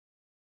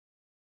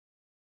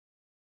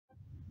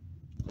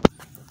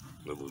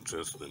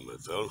Nowoczesny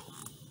metal,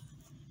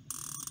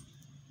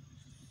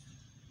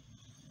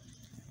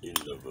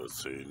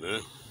 innowacyjny,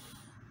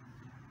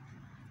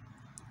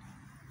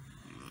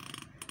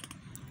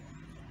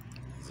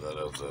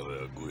 zaraz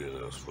zareaguje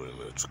na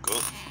słoneczko,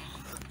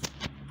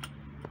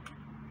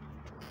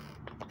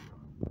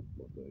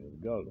 bo to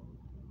jest gal.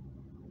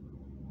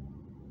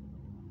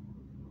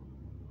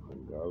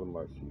 Gal ma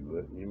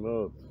siłę i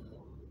moc.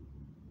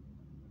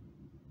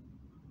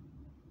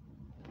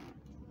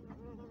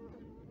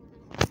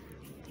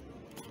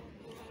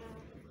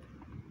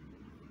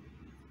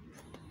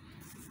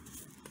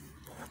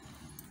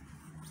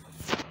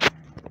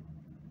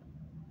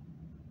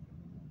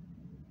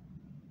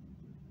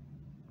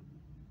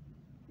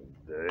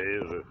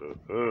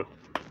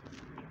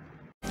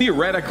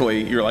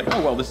 Theoretically, you're like,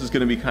 oh, well, this is going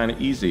to be kind of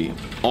easy.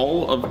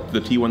 All of the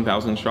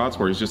T1000 shots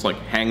where he's just like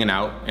hanging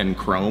out and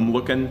chrome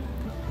looking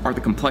are the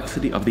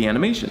complexity of the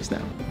animations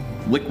now.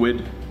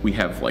 Liquid, we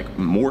have like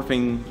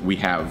morphing, we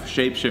have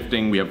shape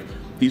shifting, we have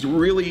these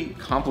really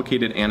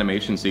complicated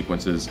animation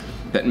sequences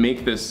that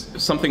make this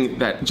something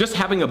that just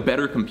having a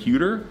better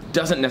computer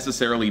doesn't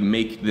necessarily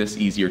make this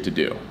easier to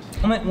do.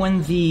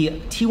 When the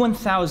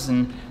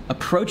T1000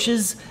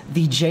 approaches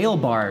the jail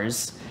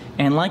bars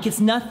and like it's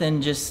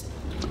nothing, just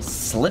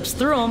slips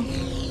through them.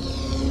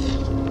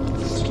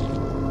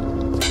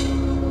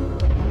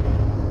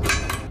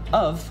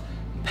 Of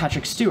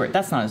Patrick Stewart.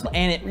 That's not his.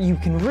 And you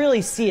can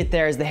really see it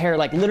there as the hair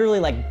like literally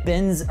like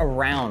bends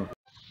around.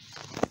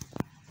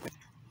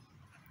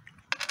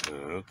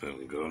 A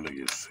ten golek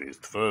jeszcze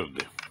jest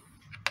twardy.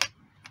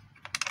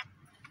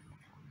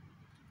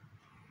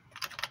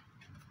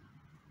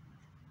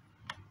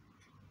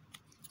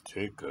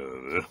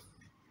 Ciekawe.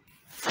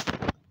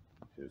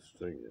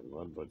 Jeszcze nie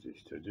ma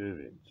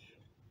 29.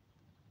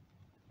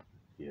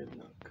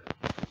 Jednak.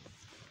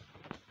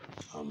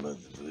 A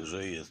metr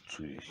wyżej jest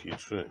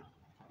 33.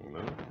 No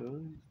to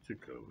jest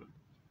ciekawe.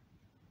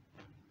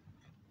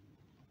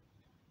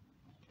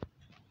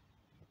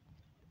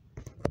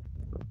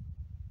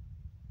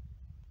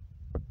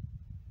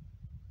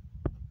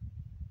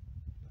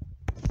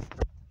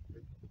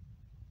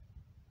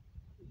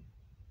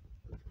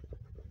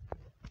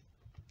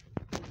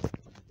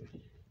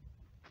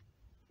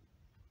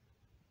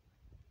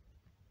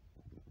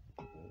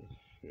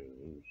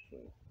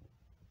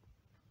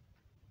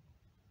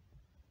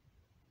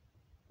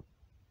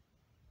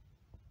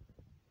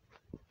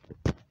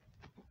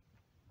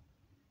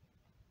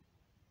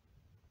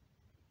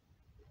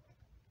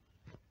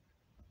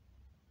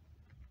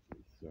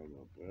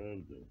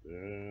 Naprawdę, tak.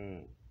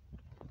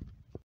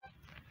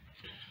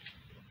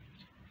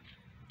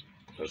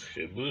 Aż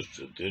się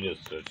błyszczy, tyle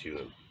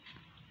straciłem.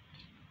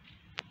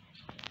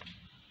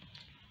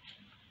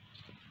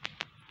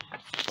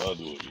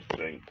 Spadło i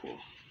pękło.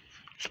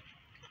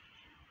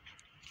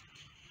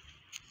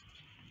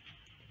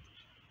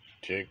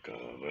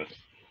 Ciekawe.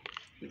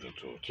 I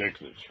zaczęło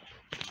cieknąć.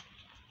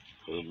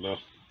 Trudno.